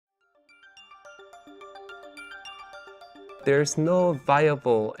There's no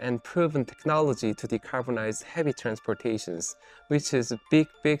viable and proven technology to decarbonize heavy transportations, which is a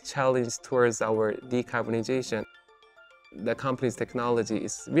big challenge towards our decarbonization. The company's technology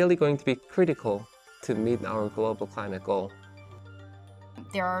is really going to be critical to meet our global climate goal.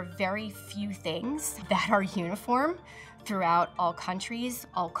 There are very few things that are uniform throughout all countries,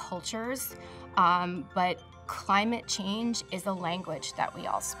 all cultures, but climate change is a language that we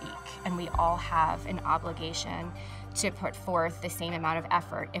all speak, and we all have an obligation to put forth the same amount of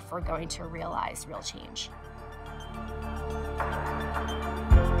effort if we're going to realize real change.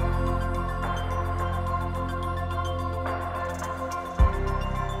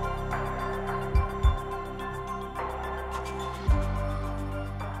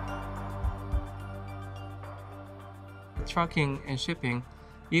 Trucking and shipping,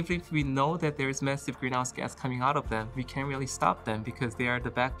 even if we know that there is massive greenhouse gas coming out of them, we can't really stop them because they are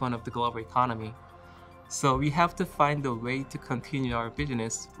the backbone of the global economy. So we have to find a way to continue our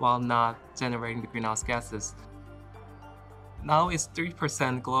business while not generating the greenhouse gases. Now it's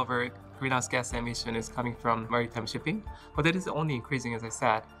 3% global greenhouse gas emission is coming from maritime shipping, but that is only increasing, as I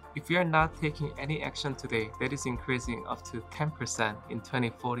said. If we are not taking any action today, that is increasing up to 10% in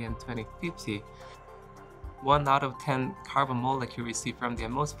 2040 and 2050. 1 out of 10 carbon molecule we see from the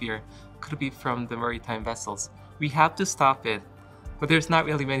atmosphere could be from the maritime vessels. We have to stop it, but there's not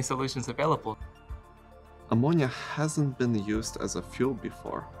really many solutions available. Ammonia hasn't been used as a fuel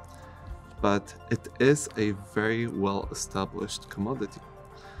before, but it is a very well-established commodity.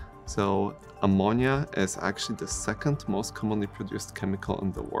 So ammonia is actually the second most commonly produced chemical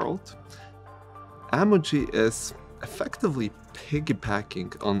in the world. Amogy is effectively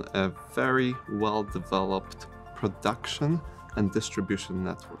piggybacking on a very well-developed production and distribution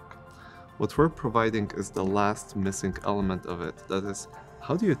network. What we're providing is the last missing element of it. That is,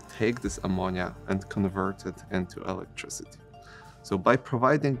 how do you take this ammonia and convert it into electricity? So by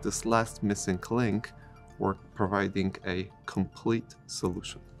providing this last missing link, we're providing a complete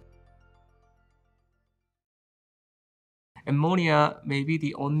solution. Ammonia may be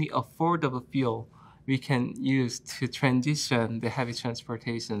the only affordable fuel we can use to transition the heavy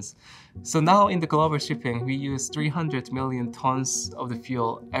transportations. So now in the global shipping, we use 300 million tons of the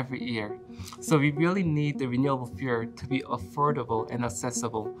fuel every year. So we really need the renewable fuel to be affordable and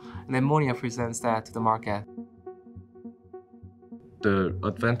accessible, and ammonia presents that to the market. The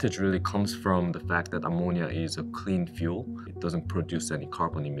advantage really comes from the fact that ammonia is a clean fuel. It doesn't produce any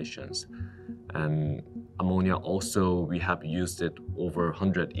carbon emissions. And ammonia also, we have used it over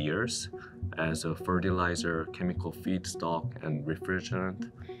 100 years as a fertilizer, chemical feedstock, and refrigerant.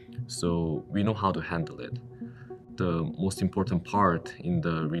 So we know how to handle it. The most important part in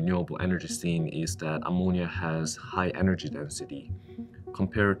the renewable energy scene is that ammonia has high energy density.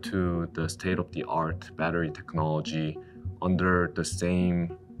 Compared to the state-of-the-art battery technology, under the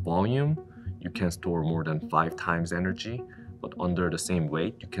same volume, you can store more than 5 times energy, but under the same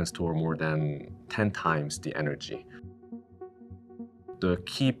weight, you can store more than 10 times the energy. The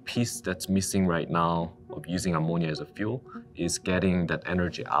key piece that's missing right now of using ammonia as a fuel is getting that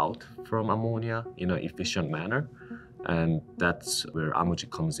energy out from ammonia in an efficient manner, and that's where Amogy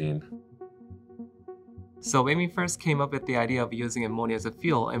comes in. So when we first came up with the idea of using ammonia as a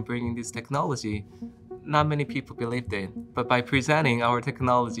fuel and bringing this technology, not many people believed it. But by presenting our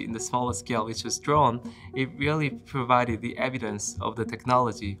technology in the smaller scale, which was drone, it really provided the evidence of the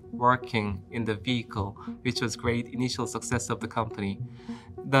technology working in the vehicle, which was great initial success of the company.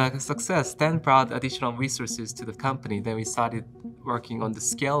 The success then brought additional resources to the company. Then we started working on the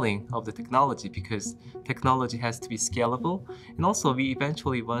scaling of the technology, because technology has to be scalable. And also we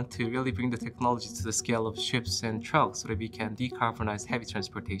eventually want to really bring the technology to the scale of ships and trucks so that we can decarbonize heavy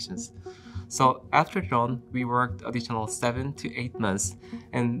transportations. So after drone, we worked additional 7 to 8 months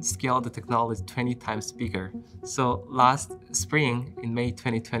and scaled the technology 20 times bigger. So last spring, in May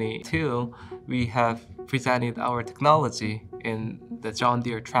 2022, we have presented our technology in the John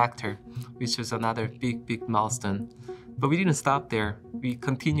Deere tractor, which was another big milestone. But we didn't stop there. We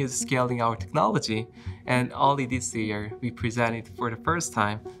continued scaling our technology, and early this year, we presented for the first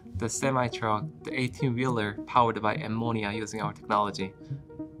time the semi-truck, the 18-wheeler powered by ammonia using our technology.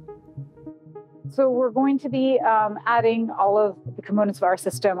 So we're going to be adding all of the components of our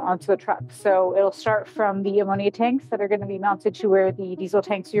system onto the truck. So it'll start from the ammonia tanks that are going to be mounted to where the diesel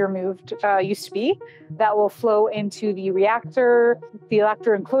tanks you removed used to be. That will flow into the reactor. The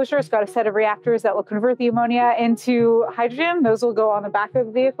reactor enclosure has got a set of reactors that will convert the ammonia into hydrogen. Those will go on the back of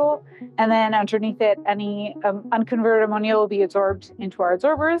the vehicle. And then underneath it, any unconverted ammonia will be absorbed into our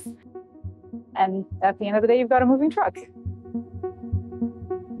absorbers. And at the end of the day, you've got a moving truck.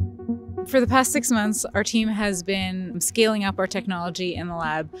 For the past 6 months, our team has been been scaling up our technology in the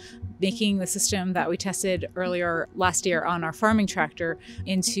lab, making the system that we tested earlier last year on our farming tractor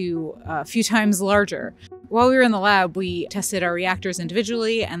into a few times larger. While we were in the lab, we tested our reactors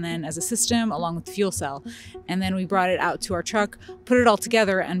individually and then as a system along with the fuel cell. And then we brought it out to our truck, put it all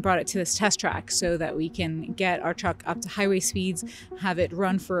together and brought it to this test track so that we can get our truck up to highway speeds, have it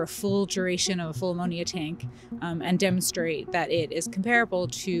run for a full duration of a full ammonia tank, and demonstrate that it is comparable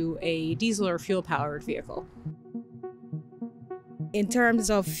to a diesel or fuel-powered vehicle. In terms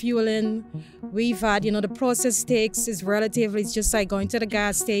of fueling, we've had, the process is relatively, it's just like going to the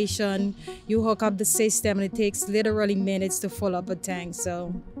gas station, you hook up the system and it takes literally minutes to fill up a tank.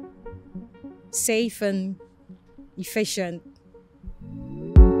 So safe and efficient.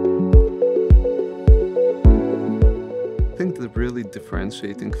 I think the really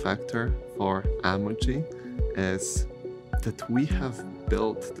differentiating factor for Amogy is that we have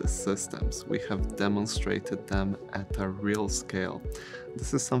built the systems, we have demonstrated them at a real scale.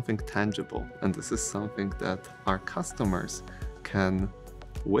 This is something tangible, and this is something that our customers can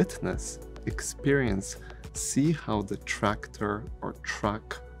witness, experience, see how the tractor or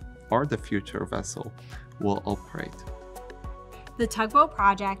truck or the future vessel will operate. The tugboat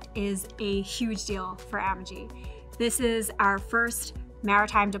project is a huge deal for Amogy. This is our first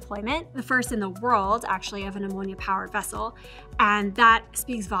maritime deployment, the first in the world actually of an ammonia-powered vessel, and that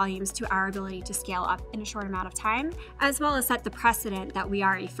speaks volumes to our ability to scale up in a short amount of time, as well as set the precedent that we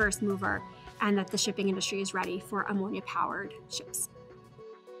are a first mover and that the shipping industry is ready for ammonia-powered ships.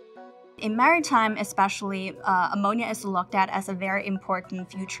 In maritime especially, ammonia is looked at as a very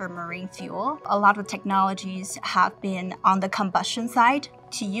important future marine fuel. A lot of technologies have been on the combustion side.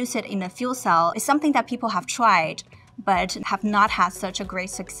 To use it in a fuel cell is something that people have tried, but have not had such a great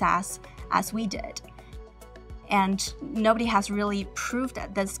success as we did. And nobody has really proved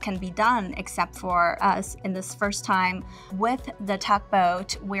that this can be done except for us in this first time. With the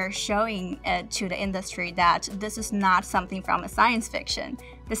tugboat, we're showing it to the industry that this is not something from a science fiction.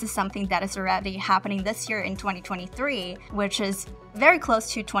 This is something that is already happening this year in 2023, which is very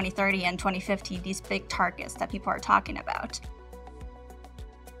close to 2030 and 2050, these big targets that people are talking about.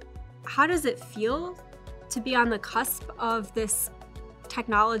 How does it feel to be on the cusp of this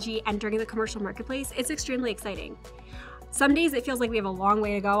technology entering the commercial marketplace? It's extremely exciting. Some days it feels like we have a long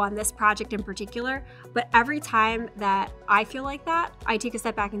way to go on this project in particular, but every time that I feel like that, I take a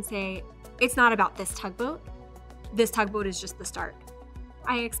step back and say, it's not about this tugboat. This tugboat is just the start.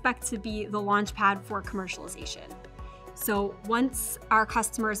 I expect to be the launch pad for commercialization. So once our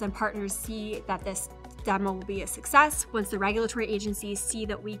customers and partners see that this demo will be a success, once the regulatory agencies see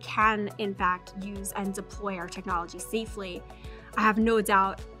that we can in fact use and deploy our technology safely, I have no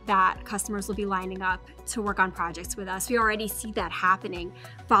doubt that customers will be lining up to work on projects with us. We already see that happening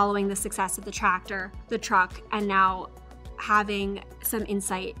following the success of the tractor, the truck, and now having some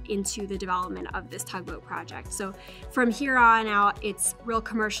insight into the development of this tugboat project. So from here on out, it's real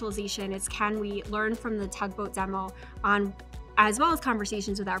commercialization. It's can we learn from the tugboat demo on, as well as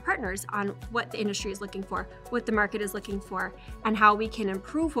conversations with our partners on what the industry is looking for, what the market is looking for, and how we can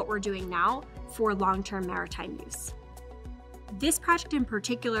improve what we're doing now for long-term maritime use. This project in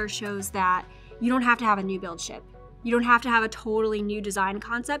particular shows that you don't have to have a new build ship. You don't have to have a totally new design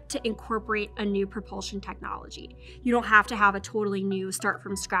concept to incorporate a new propulsion technology. You don't have to have a totally new start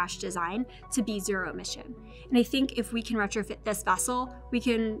from scratch design to be zero emission. And I think if we can retrofit this vessel, we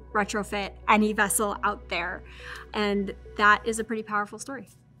can retrofit any vessel out there. And that is a pretty powerful story.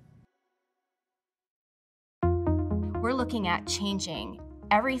 We're looking at changing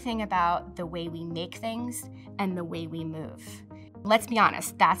everything about the way we make things and the way we move. Let's be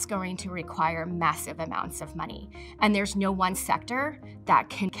honest, that's going to require massive amounts of money. And there's no one sector that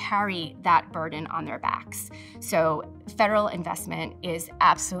can carry that burden on their backs. So federal investment is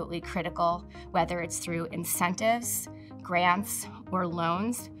absolutely critical, whether it's through incentives, grants, or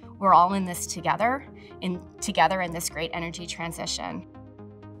loans. We're all in this together in this great energy transition.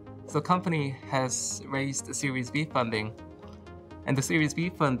 So the company has raised a Series B funding. And the Series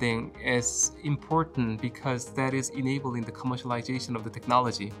B funding is important because that is enabling the commercialization of the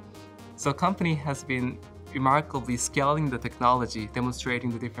technology. So the company has been remarkably scaling the technology,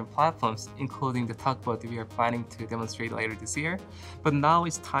 demonstrating the different platforms, including the tugboat that we are planning to demonstrate later this year. But now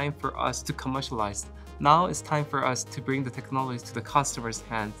it's time for us to commercialize. Now it's time for us to bring the technology to the customer's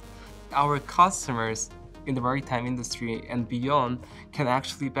hands. Our customers in the maritime industry and beyond can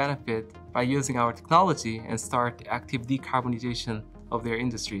actually benefit by using our technology and start active decarbonization of their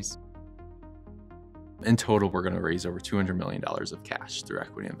industries. In total, we're going to raise over $200 million of cash through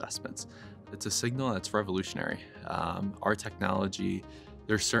equity investments. It's a signal that's revolutionary. Our technology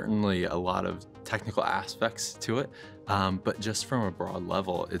There's certainly a lot of technical aspects to it, but just from a broad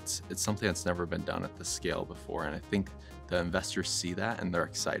level, it's something that's never been done at this scale before, and I think the investors see that and they're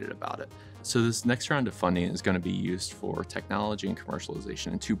excited about it. So this next round of funding is going to be used for technology and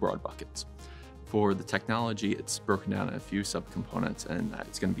commercialization in two broad buckets. For the technology, it's broken down in a few subcomponents, and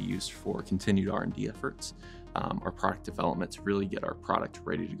it's going to be used for continued R&D efforts, our product development to really get our product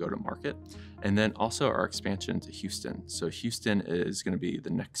ready to go to market, and then also our expansion to Houston. So Houston is going to be the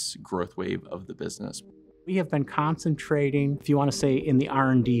next growth wave of the business. We have been concentrating, if you want to say, in the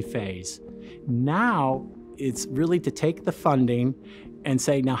R&D phase. Now it's really to take the funding and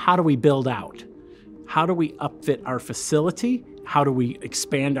say, now how do we build out? How do we upfit our facility? How do we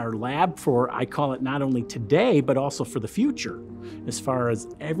expand our lab for, I call it not only today, but also for the future, as far as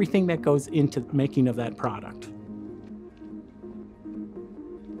everything that goes into making of that product?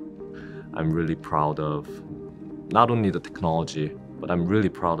 I'm really proud of not only the technology, but I'm really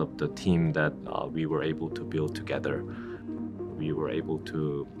proud of the team that we were able to build together. We were able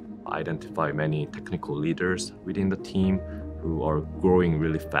to identify many technical leaders within the team who are growing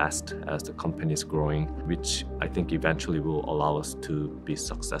really fast as the company is growing, which I think eventually will allow us to be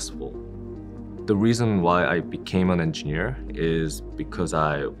successful. The reason why I became an engineer is because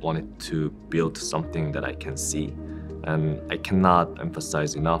I wanted to build something that I can see. And I cannot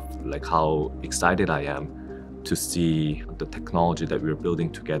emphasize enough how excited I am to see the technology that we're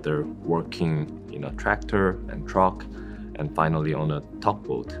building together working in a tractor and truck and finally on a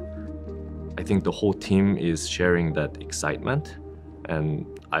tugboat. I think the whole team is sharing that excitement, and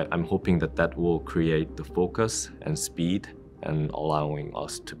I'm hoping that that will create the focus and speed and allowing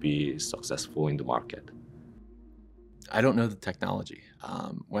us to be successful in the market. I don't know the technology.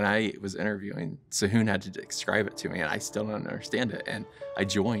 When I was interviewing, Sahun had to describe it to me, and I still don't understand it. And I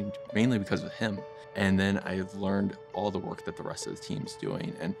joined mainly because of him. And then I've learned all the work that the rest of the team's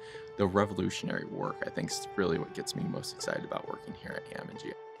doing, and the revolutionary work, I think, is really what gets me most excited about working here at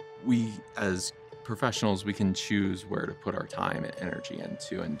Amogy. We, as professionals, we can choose where to put our time and energy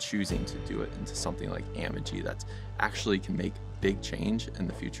into, and choosing to do it into something like Amogy that actually can make big change in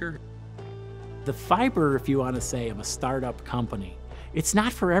the future. The fiber, if you want to say, of a startup company, it's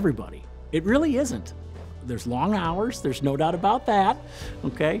not for everybody. It really isn't. There's long hours, there's no doubt about that,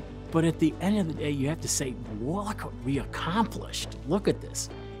 okay? But at the end of the day, you have to say, well, look what we accomplished. Look at this.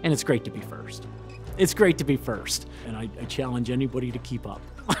 And it's great to be first. It's great to be first. And I challenge anybody to keep up.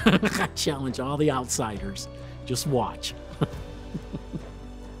 I challenge all the outsiders. Just watch.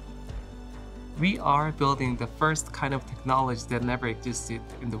 We are building the first kind of technology that never existed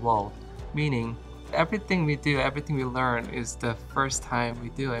in the world, meaning everything we do, everything we learn is the first time we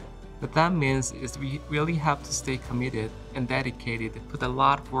do it. What that means is we really have to stay committed and dedicated, put a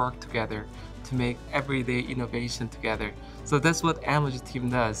lot of work together to make everyday innovation together. So that's what Amogy team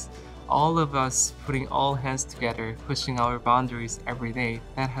does. All of us putting all hands together, pushing our boundaries every day.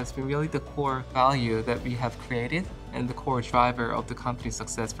 That has been really the core value that we have created and the core driver of the company's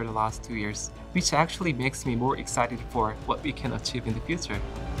success for the last 2 years, which actually makes me more excited for what we can achieve in the future.